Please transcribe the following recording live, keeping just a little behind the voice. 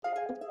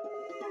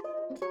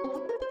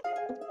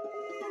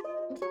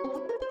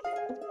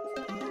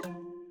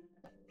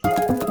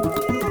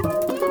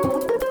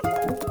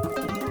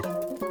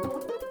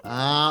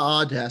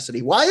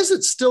Audacity. Why is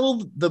it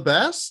still the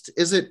best?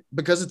 Is it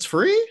because it's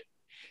free?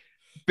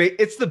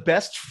 It's the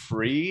best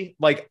free.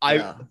 Like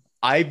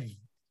I've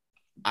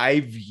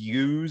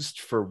used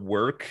for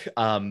work.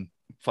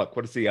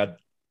 What is the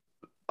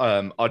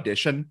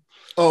Audition?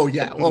 Oh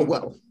yeah.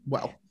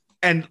 Well.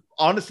 And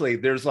honestly,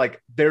 there's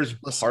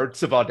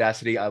parts of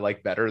Audacity I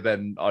like better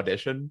than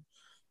Audition.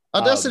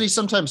 Audacity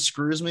sometimes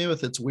screws me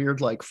with its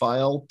weird like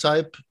file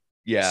type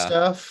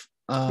stuff.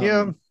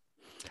 And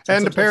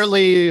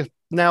apparently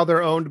now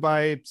they're owned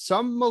by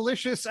some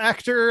malicious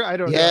actor. I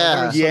don't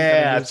know.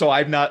 Yeah. So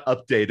I've not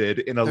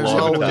updated in a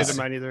long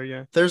time.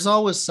 Either. There's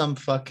always some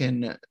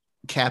fucking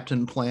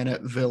Captain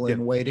Planet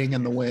villain waiting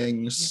in the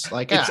wings.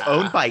 Like it's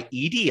owned by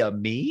Idi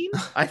Amin.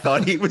 I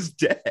thought he was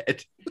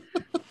dead.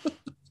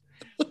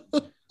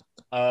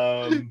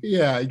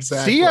 Yeah,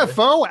 exactly.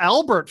 CFO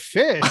Albert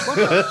Fish.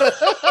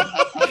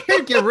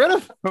 Can't get rid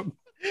of him.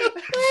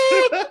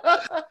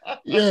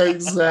 Yeah,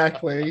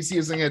 exactly. He's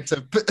using it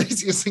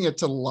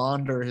to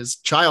launder his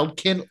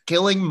child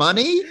killing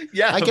money.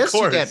 Yeah, I guess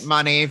you get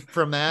money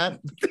from that.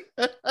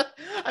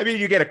 I mean,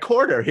 you get a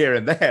quarter here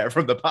and there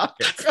from the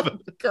pockets. Oh,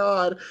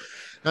 God,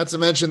 not to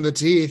mention the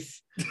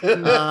teeth.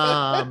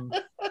 Yeah.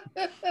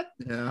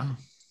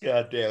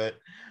 God damn it.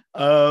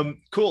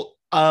 Cool.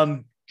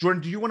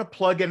 Jordan, do you want to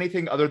plug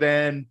anything other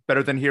than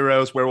Better Than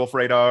Heroes, Werewolf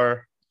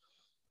Radar?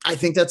 I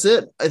think that's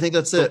it.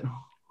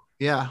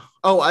 Yeah.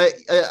 Oh, I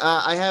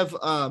have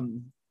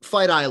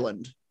Fight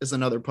Island is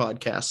another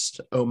podcast.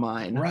 Oh,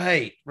 mine.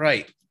 Right.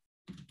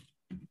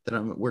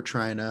 That we're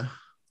trying to.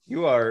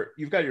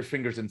 You've got your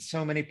fingers in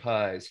so many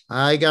pies.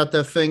 I got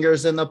the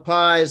fingers in the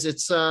pies.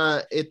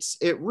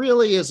 It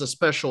really is a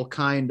special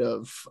kind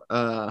of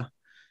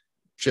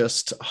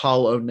just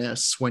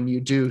hollowness when you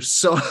do 3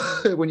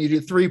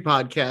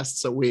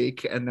 podcasts a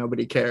week and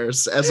nobody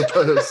cares, as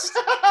opposed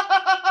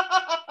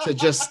to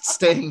just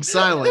staying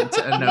silent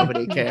and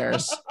nobody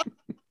cares.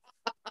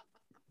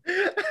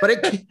 But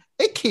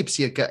it keeps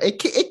you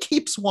it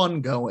keeps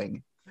one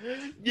going.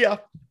 Yeah.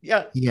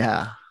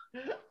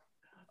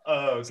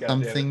 Oh,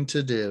 God,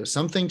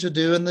 something to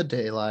do in the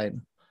daylight.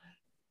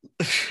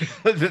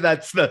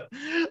 That's the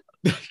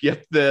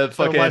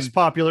fucking less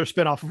popular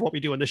spinoff of What We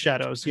Do in the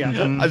Shadows. Yeah.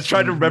 I was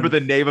trying to remember the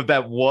name of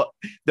that.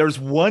 There's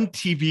one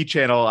TV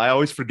channel I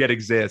always forget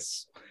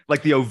exists,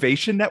 like the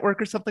Ovation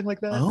Network or something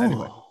like that.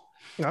 Anyway,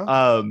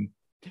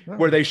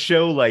 where they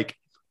show like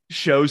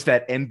shows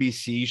that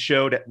NBC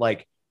showed at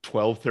like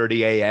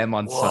 12:30 a.m.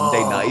 on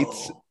Sunday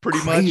nights, pretty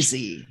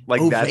crazy. Much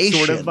like Ovation.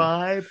 That sort of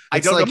vibe. I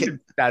don't know if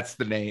that's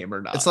the name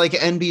or not. It's like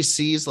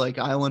NBC's like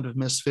Island of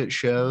Misfit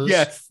shows.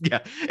 Yes,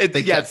 yeah.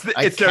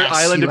 It's their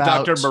Island of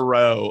Dr.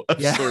 Moreau,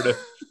 sort of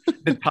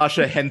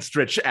Natasha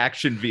Henstridge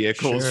action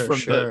vehicles from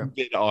the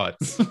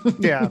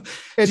mid-aughts. Yeah,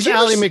 it's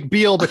Ally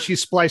McBeal, but she's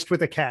spliced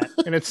with a cat,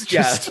 and it's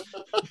just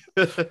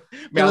Ally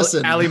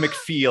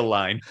McFeel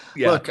line.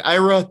 Yeah. Look, I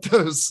wrote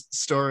those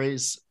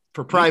stories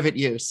for private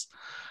use.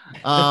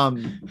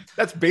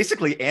 That's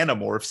basically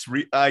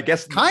Animorphs. I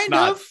guess kind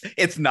of.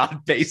 It's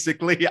not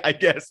basically. I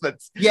guess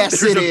that's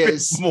yes, it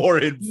is more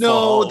involved.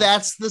 No,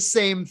 that's the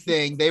same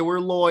thing. They were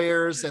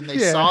lawyers and they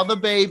saw the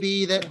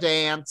baby that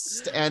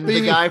danced, and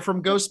the guy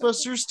from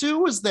Ghostbusters 2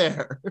 was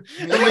there.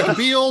 The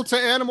McBeal to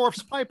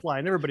Animorphs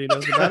pipeline. Everybody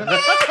knows about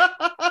it.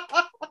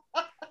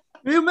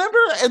 Remember,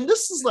 and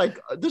this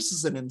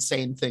is an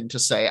insane thing to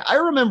say. I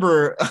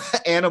remember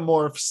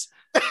Animorphs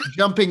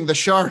jumping the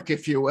shark,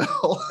 if you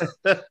will,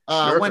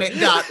 when it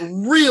got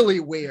really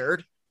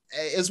weird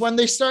is when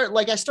they start,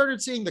 like, I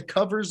started seeing the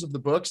covers of the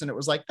books and it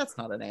was like, that's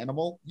not an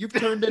animal. You've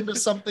turned into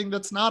something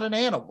that's not an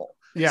animal.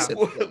 Yeah.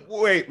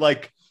 Wait,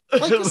 like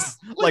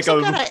like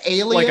some kind of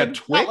alien, like a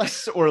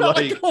Twix, or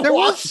like not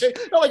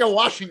like a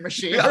washing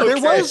machine. Okay.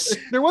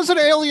 There was an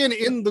alien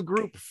in the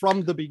group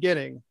from the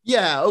beginning.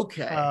 Yeah.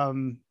 Okay.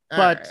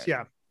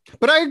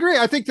 But I agree.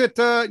 I think that,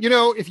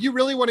 if you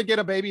really want to get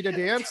a baby to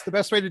dance, the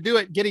best way to do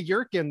it, get a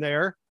Yerk in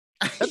there.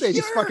 That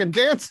baby's fucking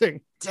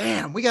dancing.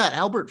 Damn, we got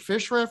Albert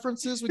Fish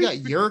references. We got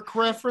Yerk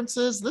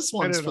references. This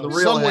one's for the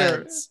real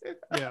heads.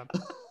 Yeah.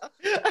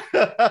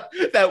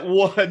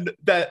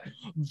 that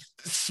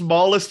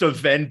smallest of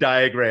Venn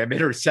diagram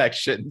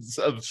intersections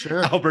of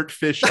Albert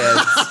Fish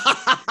heads.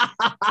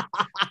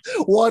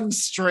 One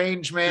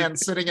strange man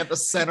sitting at the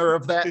center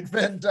of that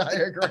Venn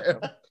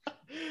diagram.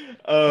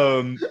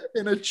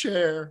 In a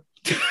chair.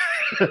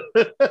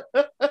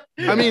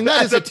 I mean,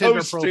 that is a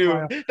Tinder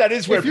profile. That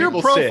is where if your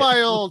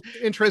profile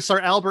interests are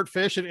Albert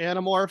Fish and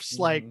Animorphs,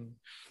 like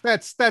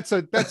that's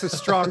a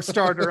strong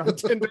starter on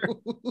Tinder.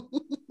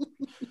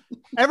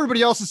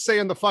 Everybody else is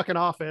saying The Fucking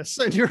Office,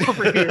 and you're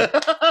over here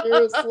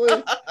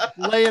seriously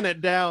laying it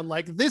down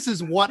like this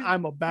is what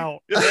I'm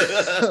about.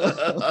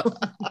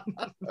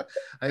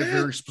 I have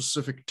very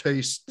specific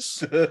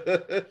tastes.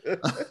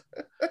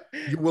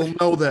 You will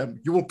know them.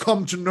 You will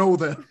come to know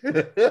them.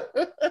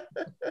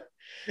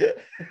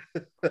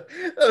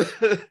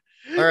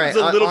 All right. It's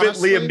a little bit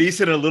Liam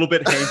Neeson and a little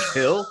bit Hank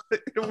Hill.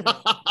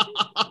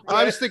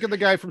 I was thinking the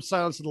guy from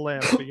Silence of the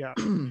Lambs, but yeah.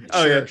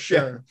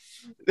 Sure.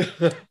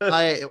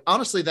 I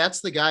honestly,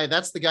 that's the guy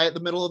at the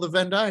middle of the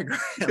Venn diagram.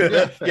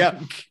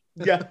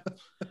 Yeah.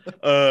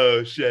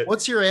 Oh shit.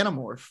 What's your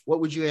anamorph?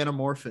 What would you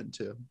anamorph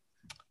into,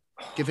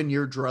 given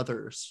your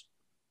druthers?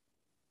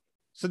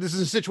 So this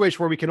is a situation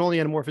where we can only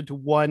anamorph into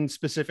one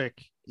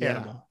specific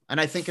animal. And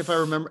I think if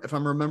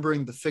I'm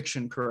remembering the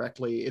fiction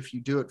correctly, if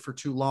you do it for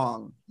too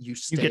long, you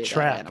get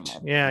trapped.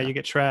 Yeah, you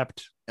get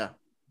trapped. Yeah.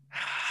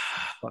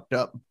 Fucked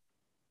up.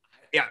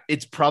 Yeah,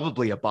 it's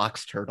probably a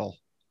box turtle.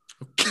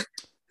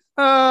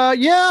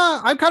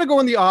 Yeah, I'm kind of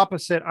going the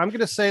opposite. I'm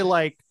gonna say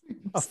like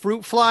a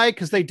fruit fly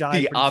because they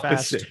die. The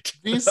opposite.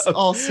 Fast. These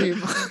all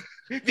seem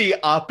the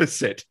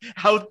opposite.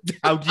 How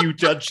do you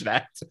judge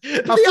that?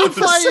 A fruit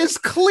fly is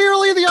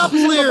clearly the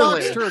opposite of a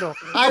box turtle.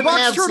 A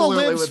box turtle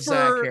lives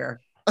for.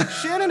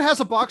 Shannon has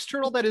a box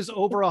turtle that is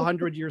over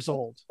 100 years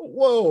old.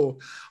 Whoa.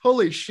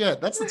 Holy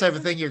shit. That's the type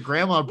of thing your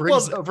grandma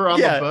brings over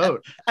on the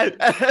boat.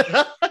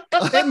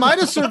 It might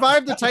have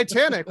survived the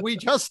Titanic. We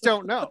just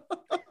don't know.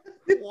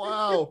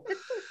 Wow.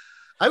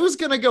 I was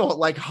going to go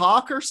like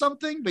hawk or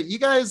something, but you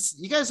guys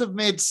have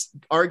made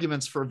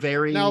arguments for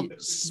very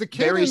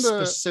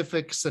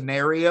specific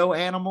scenario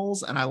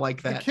animals. And I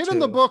like that. The kid in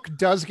the book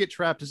does get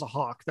trapped as a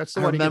hawk. That's the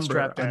one he gets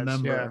trapped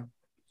as. Yeah.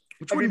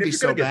 Which wouldn't be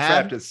so bad.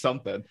 Trapped as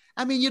something.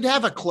 I mean, you'd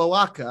have a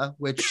cloaca,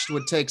 which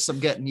would take some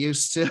getting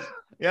used to.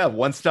 Yeah,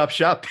 one-stop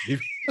shop,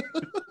 baby.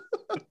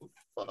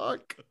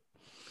 Fuck.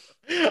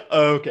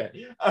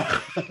 Okay.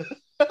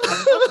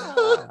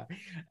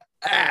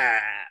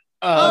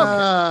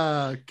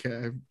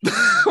 Okay.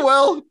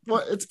 Well,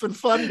 it's been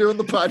fun doing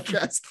the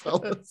podcast,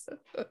 fellas.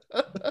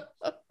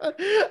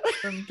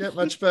 Doesn't get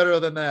much better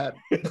than that.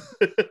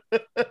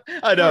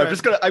 I know.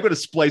 I'm gonna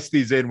splice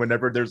these in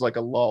whenever there's like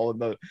a lull in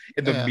the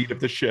meat of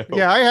the show.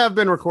 Yeah, I have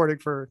been recording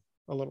for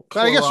a little.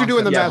 But I guess you're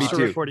doing the master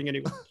recording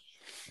anyway.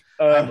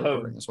 I'm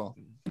recording as well.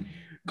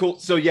 Cool.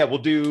 So yeah, we'll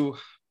do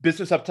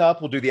business up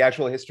top. We'll do the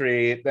actual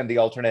history, then the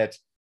alternate,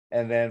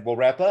 and then we'll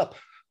wrap up.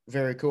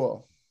 Very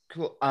cool.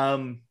 Cool.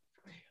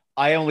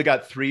 I only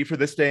got 3 for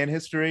this day in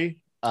history.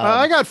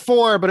 I got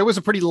 4, but it was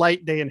a pretty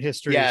light day in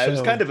history. Yeah, it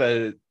was kind of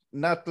a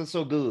not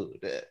so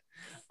good.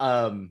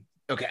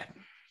 Okay.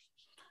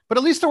 But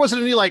at least there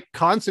wasn't any like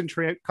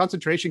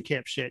concentration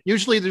camp shit.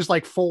 Usually there's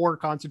like 4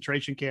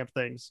 concentration camp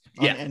things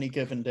on any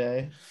given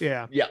day.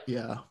 Yeah.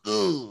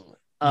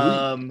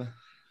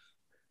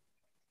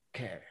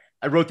 Okay.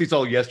 I wrote these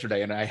all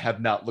yesterday and I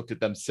have not looked at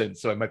them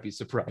since, so I might be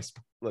surprised.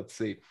 Let's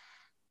see.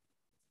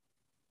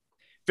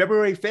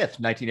 February 5th,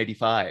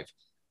 1985.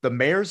 The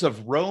mayors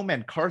of Rome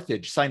and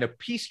Carthage sign a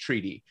peace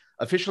treaty,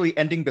 officially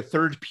ending the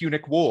Third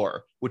Punic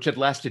War, which had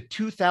lasted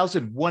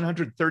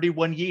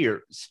 2,131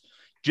 years.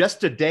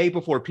 Just a day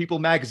before People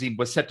magazine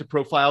was set to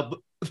publish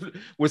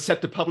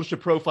a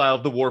profile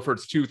of the war for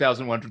its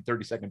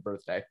 2,132nd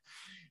birthday.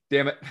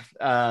 Damn it.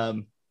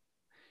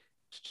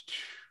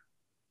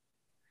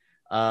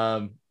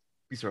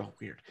 These are all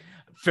weird.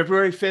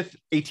 February 5th,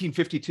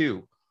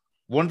 1852.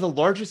 One of the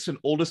largest and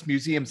oldest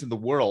museums in the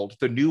world,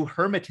 the New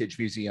Hermitage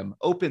Museum,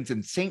 opens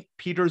in St.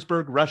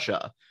 Petersburg,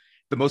 Russia.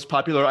 The most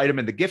popular item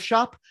in the gift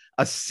shop,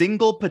 a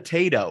single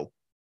potato.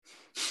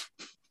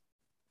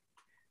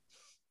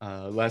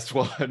 Last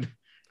one.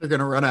 They're going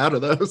to run out of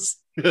those.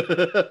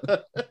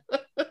 And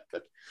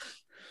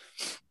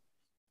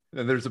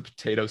there's a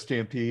potato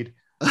stampede.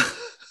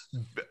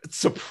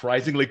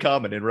 Surprisingly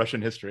common in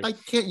Russian history. I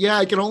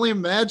can only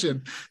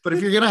imagine. But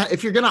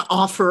if you're gonna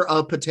offer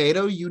a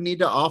potato, you need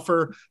to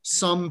offer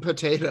some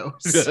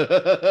potatoes.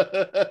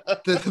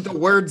 the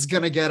word's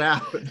gonna get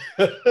out.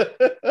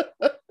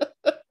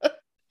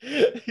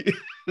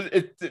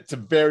 It's a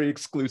very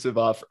exclusive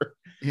offer.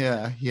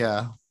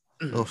 Yeah.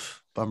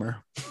 Oof,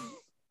 bummer.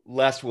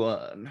 Last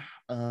one.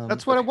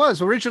 That's what it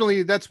was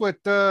originally. That's what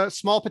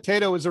small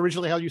potato is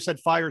originally how you said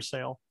fire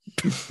sale.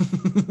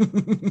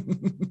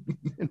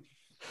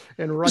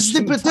 Is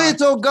the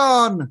potato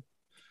gone?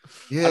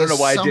 Yes, I don't know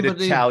why I did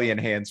Italian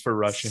hands for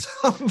Russian.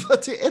 I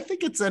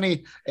think it's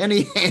any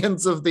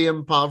hands of the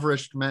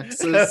impoverished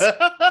Mexes.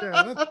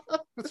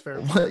 That's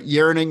fair.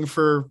 Yearning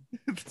for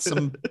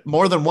some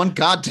more than one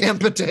goddamn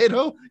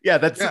potato. Yeah,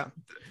 that's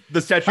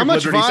the Statue of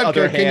Liberty's other hand. How much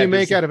vodka can you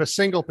make out of a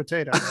single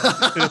potato?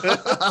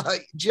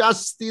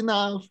 Just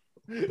enough.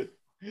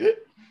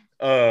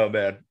 Oh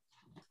man.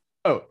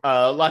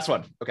 Last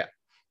one. Okay.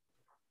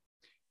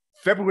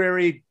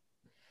 February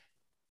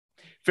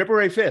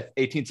 5th,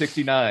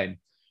 1869.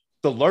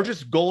 The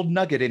largest gold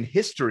nugget in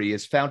history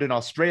is found in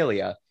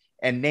Australia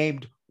and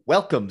named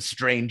Welcome,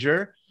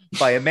 Stranger,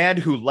 by a man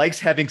who likes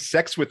having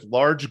sex with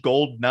large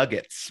gold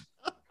nuggets.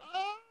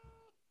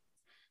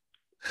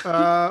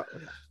 It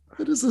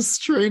is a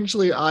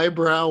strangely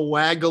eyebrow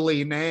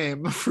waggly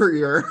name for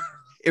your...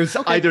 It was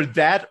either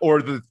that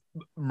or the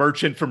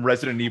merchant from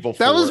Resident Evil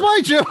 4. That was my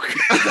joke.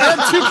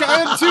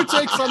 I had two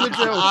takes on the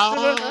joke.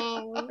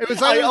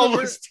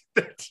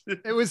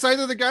 It was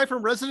either the guy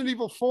from Resident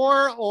Evil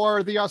 4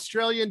 or the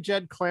Australian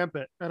Jed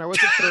Clampett, and I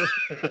wasn't sure.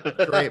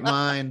 Great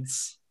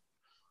minds.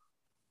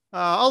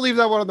 I'll leave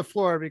that one on the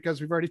floor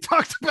because we've already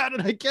talked about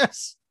it, I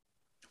guess.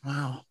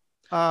 Wow.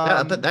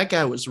 That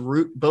guy was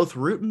both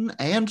rootin'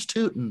 and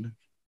tootin'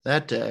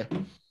 that day.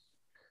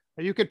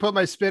 You could put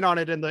my spin on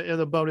it in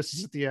the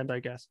bonuses at the end, I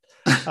guess.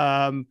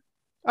 All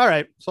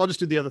right. So I'll just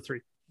do the other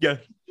three. Yeah.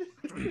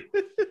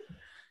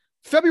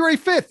 February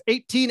 5th,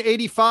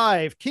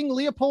 1885, King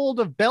Leopold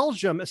of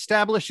Belgium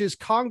establishes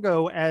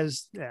Congo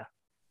as...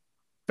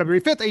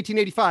 February 5th,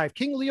 1885,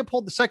 King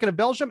Leopold II of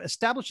Belgium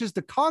establishes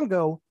the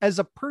Congo as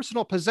a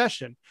personal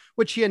possession,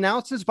 which he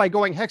announces by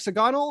going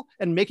hexagonal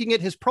and making it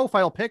his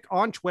profile pic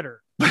on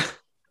Twitter.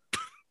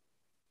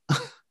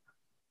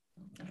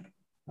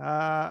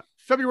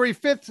 February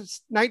 5th,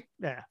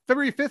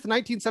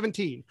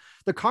 1917,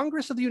 the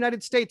Congress of the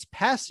United States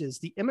passes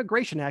the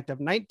Immigration Act of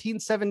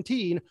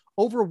 1917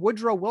 over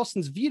Woodrow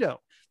Wilson's veto,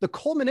 the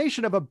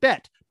culmination of a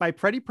bet by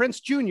Freddie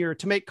Prinze Jr.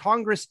 to make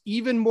Congress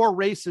even more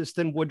racist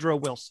than Woodrow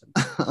Wilson.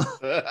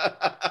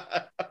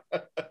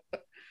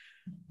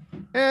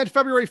 And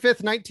February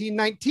 5th,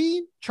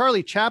 1919,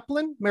 Charlie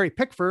Chaplin, Mary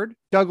Pickford,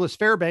 Douglas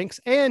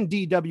Fairbanks, and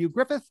D.W.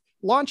 Griffith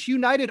launch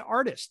United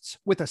Artists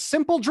with a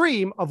simple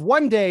dream of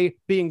one day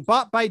being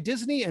bought by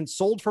Disney and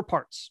sold for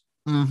parts.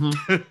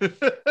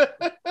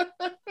 Mm-hmm.